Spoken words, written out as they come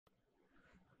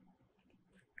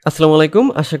আসসালামু আলাইকুম।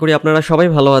 আশা করি আপনারা সবাই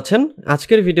ভালো আছেন।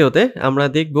 আজকের ভিডিওতে আমরা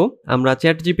দেখব আমরা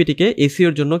ChatGPT কে SEO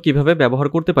এর জন্য কিভাবে ব্যবহার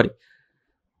করতে পারি।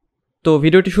 তো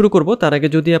ভিডিওটি শুরু করব তার আগে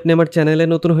যদি আপনি আমার চ্যানেলে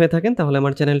নতুন হয়ে থাকেন তাহলে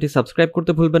আমার চ্যানেলটি সাবস্ক্রাইব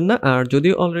করতে ভুলবেন না। আর যদি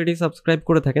অলরেডি সাবস্ক্রাইব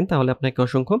করে থাকেন তাহলে আপনাকে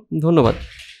অসংখ্য ধন্যবাদ।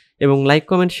 এবং লাইক,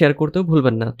 কমেন্ট, শেয়ার করতেও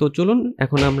ভুলবেন না। তো চলুন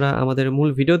এখন আমরা আমাদের মূল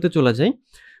ভিডিওতে চলে যাই।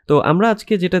 তো আমরা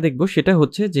আজকে যেটা দেখব সেটা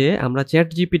হচ্ছে যে আমরা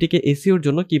ChatGPT কে SEO এর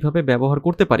জন্য কিভাবে ব্যবহার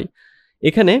করতে পারি।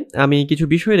 এখানে আমি কিছু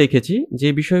বিষয় রেখেছি যে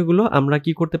বিষয়গুলো আমরা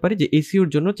কি করতে পারি যে SEO এর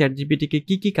জন্য ChatGPT কে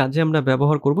কি কাজে আমরা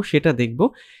ব্যবহার করব সেটা দেখব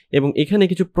এবং এখানে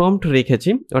কিছু প্রম্পট রেখেছি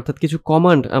অর্থাৎ কিছু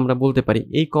কমান্ড আমরা বলতে পারি।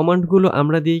 এই কমান্ডগুলো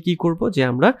আমরা দিয়ে কি করব যে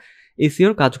আমরা SEO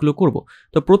এর কাজগুলো করব।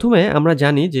 তো প্রথমে আমরা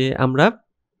জানি যে আমরা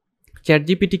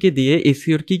ChatGPT কে দিয়ে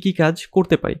SEO এর কি কাজ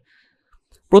করতে পারি।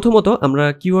 প্রথমত আমরা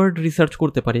কিওয়ার্ড রিসার্চ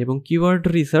করতে পারি এবং কিওয়ার্ড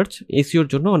রিসার্চ SEO এর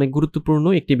জন্য অনেক গুরুত্বপূর্ণ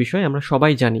একটি বিষয় আমরা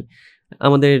সবাই জানি।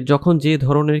 আমাদের যখন যে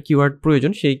ধরনের কিওয়ার্ড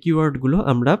প্রয়োজন সেই কিওয়ার্ডগুলো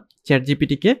আমরা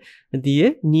ChatGPT কে দিয়ে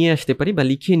নিয়ে আসতে পারি বা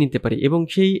লিখিয়ে নিতে পারি এবং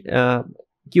সেই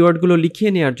কিওয়ার্ডগুলো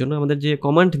লিখিয়ে নেওয়ার জন্য আমাদের যে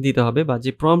কমান্ড দিতে হবে বা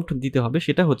যে প্রম্পট দিতে হবে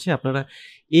সেটা হচ্ছে আপনারা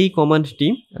এই কমান্ডটি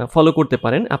ফলো করতে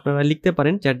পারেন। আপনারা লিখতে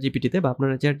পারেন ChatGPT তে বা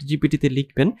আপনারা ChatGPT তে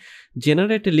লিখবেন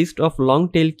generate a list of long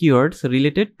tail keywords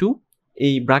related to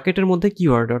এই ব্র্যাকেটের মধ্যে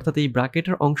কিওয়ার্ড অর্থাৎ এই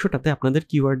ব্র্যাকেটের অংশটাতে আপনাদের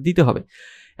কিওয়ার্ড দিতে হবে।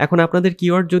 এখন আপনাদের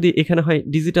কিওয়ার্ড যদি এখানে হয়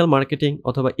ডিজিটাল মার্কেটিং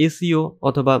অথবা SEO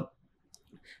অথবা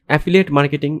অ্যাফিলিয়েট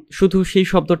মার্কেটিং শুধু সেই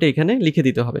শব্দটা এখানে লিখে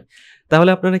দিতে হবে। তাহলে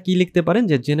আপনারা কি লিখতে পারেন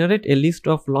যে generate a list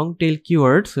of long tail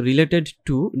keywords related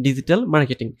to digital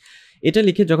marketing. এটা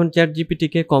লিখে যখন ChatGPT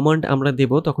কে কমান্ড আমরা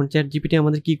দেব তখন ChatGPT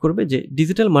আমাদের কি করবে যে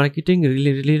ডিজিটাল মার্কেটিং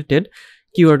রিলেটেড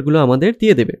কিওয়ার্ডগুলো আমাদের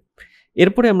দিয়ে দেবে।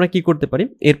 এরপরে আমরা কি করতে পারি?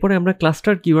 এরপরে আমরা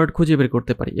ক্লাস্টার কিওয়ার্ড খুঁজে বের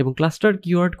করতে পারি এবং ক্লাস্টার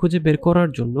কিওয়ার্ড খুঁজে বের করার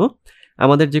জন্য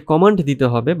আমাদের যে কমান্ড দিতে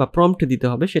হবে বা প্রম্পট দিতে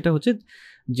হবে সেটা হচ্ছে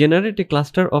generate A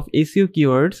cluster of SEO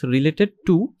keywords related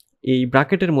to এই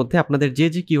ব্র্যাকেটের মধ্যে আপনাদের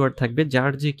যে কিওয়ার্ড থাকবে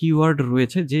যার যে কিওয়ার্ড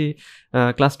রয়েছে যে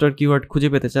ক্লাস্টার কিওয়ার্ড খুঁজে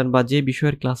পেতে চান বা যে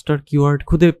বিষয়ের ক্লাস্টার কিওয়ার্ড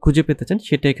খুঁজে পেতে চান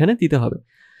সেটা এখানে দিতে হবে।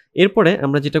 এরপরে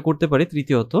আমরা যেটা করতে পারি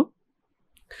তৃতীয়ত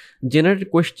generate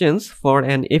questions for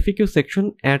an FAQ section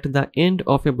at the end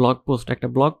of A blog post. একটা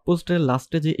ব্লগ পোস্টের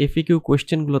লাস্টে যে FAQ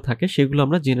কোয়েশ্চেনগুলো থাকে সেগুলো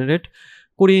আমরা জেনারেট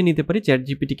করিয়ে নিতে পারি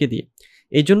ChatGPT কে দিয়ে।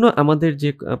 এই জন্য আমাদের যে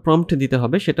প্রম্পট দিতে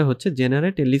হবে সেটা হচ্ছে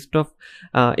জেনারেট এ লিস্ট অফ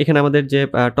এখানে আমাদের যে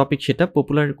টপিক সেটা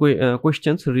পপুলার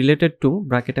কোয়েশ্চেন্স রিলেটেড টু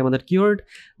ব্র্যাকেটে আমাদের keyword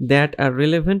that R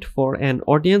relevant for an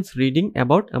audience reading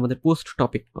about আমাদের পোস্ট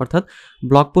টপিক অর্থাৎ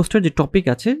ব্লগ পোস্টের যে টপিক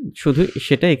আছে শুধু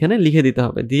সেটা এখানে লিখে দিতে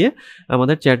হবে দিয়ে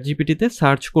আমাদের ChatGPT তে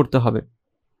সার্চ করতে হবে।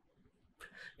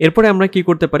 এরপরে আমরা কি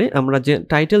করতে পারি আমরা যে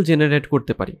টাইটেল জেনারেট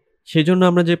করতে পারি সেই জন্য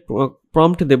আমরা যে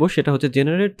প্রম্পট দেব সেটা হচ্ছে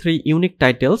generate 3 unique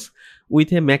titles with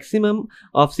a maximum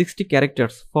of 60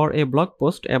 characters for a blog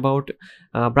post about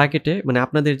ব্র্যাকেটে মানে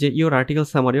আপনাদের যে ইওর আর্টিকেল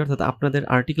সামারি অর্থাৎ আপনাদের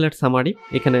আর্টিকেলের সামারি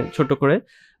এখানে ছোট করে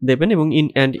দেবেন এবং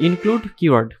ইনক্লুড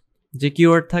কিওয়ার্ড যে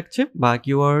কিওয়ার্ড থাকছে বা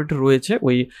কিওয়ার্ড রয়েছে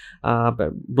ওই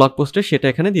ব্লগ পোস্টে সেটা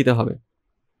এখানে দিতে হবে।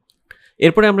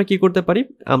 এরপরে আমরা কি করতে পারি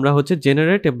আমরা হচ্ছে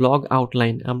জেনারেট এ ব্লগ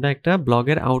আউটলাইন আমরা একটা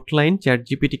ব্লগের আউটলাইন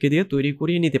ChatGPT কে দিয়ে তৈরি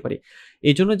করিয়ে নিতে পারি।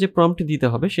 এই জন্য যে প্রম্পট দিতে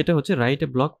হবে সেটা হচ্ছে write a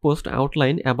blog post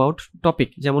outline about topic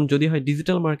যেমন যদি হয়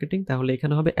ডিজিটাল মার্কেটিং তাহলে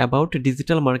এখানে হবে about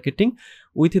digital marketing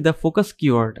with the focus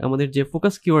keyword আমাদের যে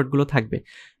ফোকাস কিওয়ার্ডগুলো থাকবে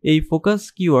এই ফোকাস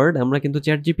কিওয়ার্ড আমরা কিন্তু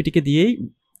ChatGPT কে দিয়েই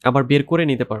আবার বের করে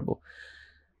নিতে পারবো।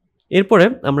 এরপরে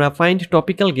আমরা find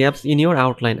topical gaps in your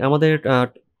outline আমাদের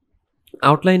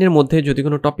আউটলাইনের মধ্যে যদি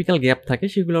কোনো টপিক্যাল গ্যাপ থাকে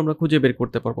সেগুলো আমরা খুঁজে বের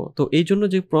করতে পারবো। তো এই জন্য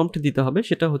যে প্রম্পট দিতে হবে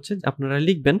সেটা হচ্ছে আপনারা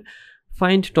লিখবেন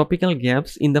find topical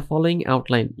gaps in the following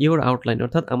outline your outline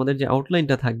অর্থাৎ আমাদের যে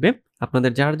আউটলাইনটা থাকবে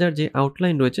আপনাদের যার যে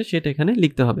আউটলাইন রয়েছে সেটা এখানে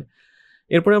লিখতে হবে।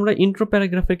 এরপরে আমরা ইন্ট্রো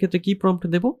প্যারাগ্রাফের ক্ষেত্রে কি প্রম্পট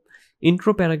দেব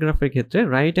ইন্ট্রো প্যারাগ্রাফের ক্ষেত্রে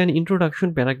write an introduction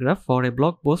paragraph for a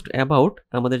blog post about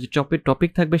আমাদের যে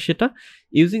টপিক থাকবে সেটা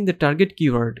ইউজিং দ্য টার্গেট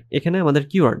কিওয়ার্ড এখানে আমাদের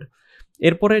কিওয়ার্ড।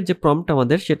 এরপরের যে প্রম্পট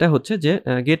আমাদের সেটা হচ্ছে যে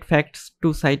গেট ফ্যাক্টস টু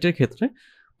সাইটের ক্ষেত্রে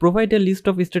provide a list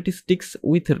of statistics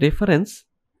with reference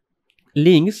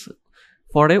links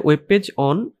for a web page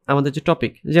on আমাদের যে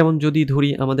টপিক যেমন যদি ধরি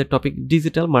আমাদের টপিক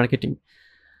ডিজিটাল মার্কেটিং।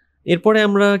 এরপরে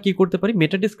আমরা কি করতে পারি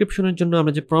মেটা ডিসক্রিপশনের জন্য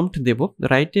আমরা যে prompt Dev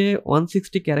write a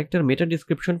 160 character meta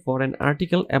description for an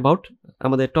article about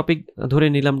আমাদের টপিক ধরে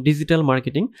নিলাম digital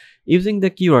marketing using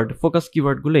the keyword focus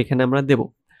কিওয়ার্ডগুলো এখানে আমরা দেব।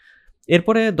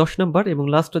 এরপরে 10 নম্বর এবং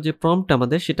লাস্ট যে প্রম্পট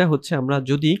আমাদের সেটা হচ্ছে আমরা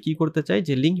যদি কি করতে চাই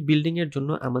যে লিঙ্ক বিল্ডিং এর জন্য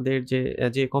আমাদের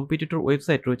যে কম্পিটিটর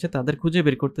ওয়েবসাইট রয়েছে তাদের খুঁজে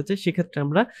বের করতে চাই সেক্ষেত্রে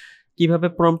আমরা কিভাবে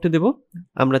প্রম্পট দেব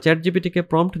আমরা ChatGPT K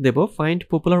prompt Dev find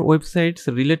popular websites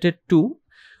related to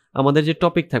আমাদের যে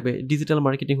টপিক থাকবে ডিজিটাল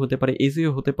মার্কেটিং হতে পারে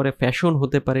SEO হতে পারে ফ্যাশন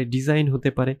হতে পারে ডিজাইন হতে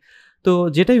পারে তো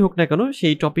যেটাই হোক না কেন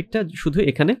সেই টপিকটা শুধু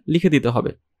এখানে লিখে দিতে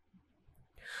হবে।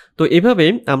 তো এভাবে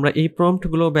আমরা এই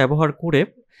প্রম্পটগুলো ব্যবহার করে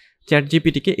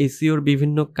চ্যাটজিপিটিকে এসইওর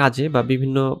বিভিন্ন কাজে বা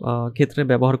বিভিন্ন ক্ষেত্রে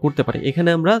ব্যবহার করতে পারি। এখানে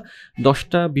আমরা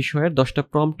 10টা বিষয়ের 10টা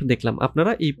প্রম্পট দেখলাম।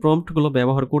 আপনারা এই প্রম্পটগুলো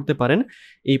ব্যবহার করতে পারেন।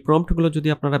 এই প্রম্পটগুলো যদি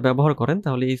আপনারা ব্যবহার করেন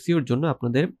তাহলে এসইওর জন্য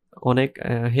আপনাদের অনেক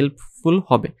হেল্পফুল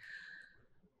হবে।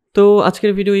 তো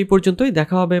আজকের ভিডিও এই পর্যন্তই।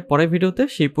 দেখা হবে পরের ভিডিওতে।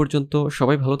 সেই পর্যন্ত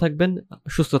সবাই ভালো থাকবেন,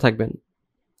 সুস্থ থাকবেন।